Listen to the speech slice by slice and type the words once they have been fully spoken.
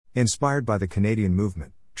Inspired by the Canadian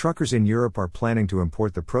movement, truckers in Europe are planning to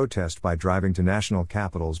import the protest by driving to national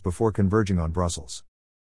capitals before converging on Brussels.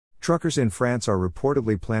 Truckers in France are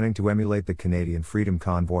reportedly planning to emulate the Canadian Freedom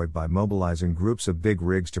Convoy by mobilizing groups of big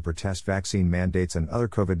rigs to protest vaccine mandates and other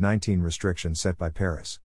COVID-19 restrictions set by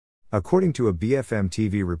Paris. According to a BFM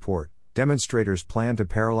TV report, demonstrators plan to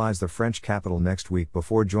paralyze the French capital next week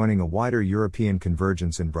before joining a wider European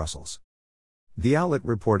convergence in Brussels. The outlet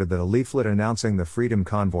reported that a leaflet announcing the Freedom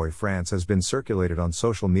Convoy France has been circulated on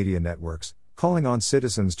social media networks, calling on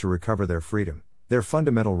citizens to recover their freedom, their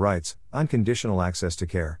fundamental rights, unconditional access to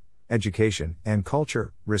care, education, and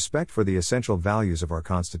culture, respect for the essential values of our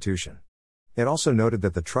Constitution. It also noted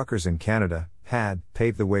that the truckers in Canada had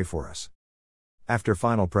paved the way for us. After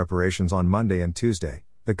final preparations on Monday and Tuesday,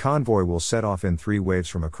 the convoy will set off in 3 waves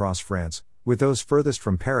from across France, with those furthest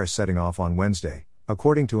from Paris setting off on Wednesday,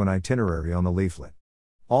 according to an itinerary on the leaflet.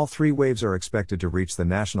 All 3 waves are expected to reach the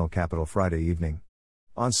national capital Friday evening.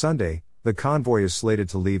 On Sunday, the convoy is slated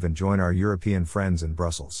to leave and join our European friends in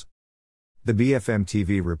Brussels. The BFM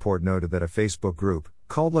TV report noted that a Facebook group,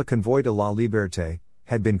 called Le Convoy de la Liberté,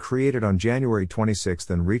 had been created on January 26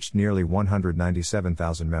 and reached nearly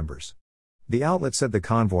 197,000 members. The outlet said the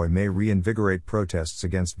convoy may reinvigorate protests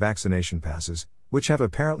against vaccination passes, which have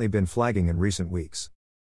apparently been flagging in recent weeks.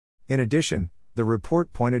 In addition, the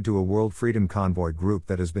report pointed to a World Freedom Convoy group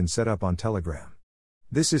that has been set up on Telegram.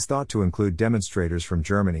 This is thought to include demonstrators from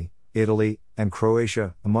Germany, Italy, and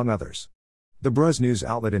Croatia, among others. The Bruz news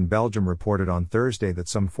outlet in Belgium reported on Thursday that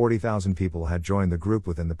some 40,000 people had joined the group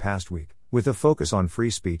within the past week, with a focus on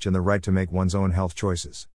free speech and the right to make one's own health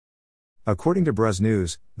choices. According to Bruz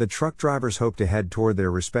News, the truck drivers hope to head toward their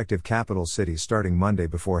respective capital cities starting Monday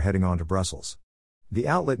before heading on to Brussels. The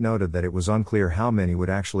outlet noted that it was unclear how many would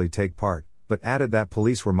actually take part, but added that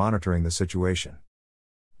police were monitoring the situation.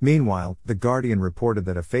 Meanwhile, The Guardian reported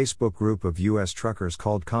that a Facebook group of U.S. truckers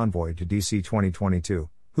called Convoy to D.C. 2022,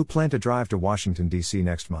 who plan to drive to Washington, D.C.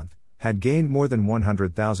 next month, had gained more than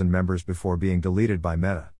 100,000 members before being deleted by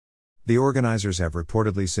Meta. The organizers have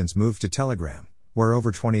reportedly since moved to Telegram, where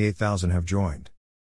over 28,000 have joined.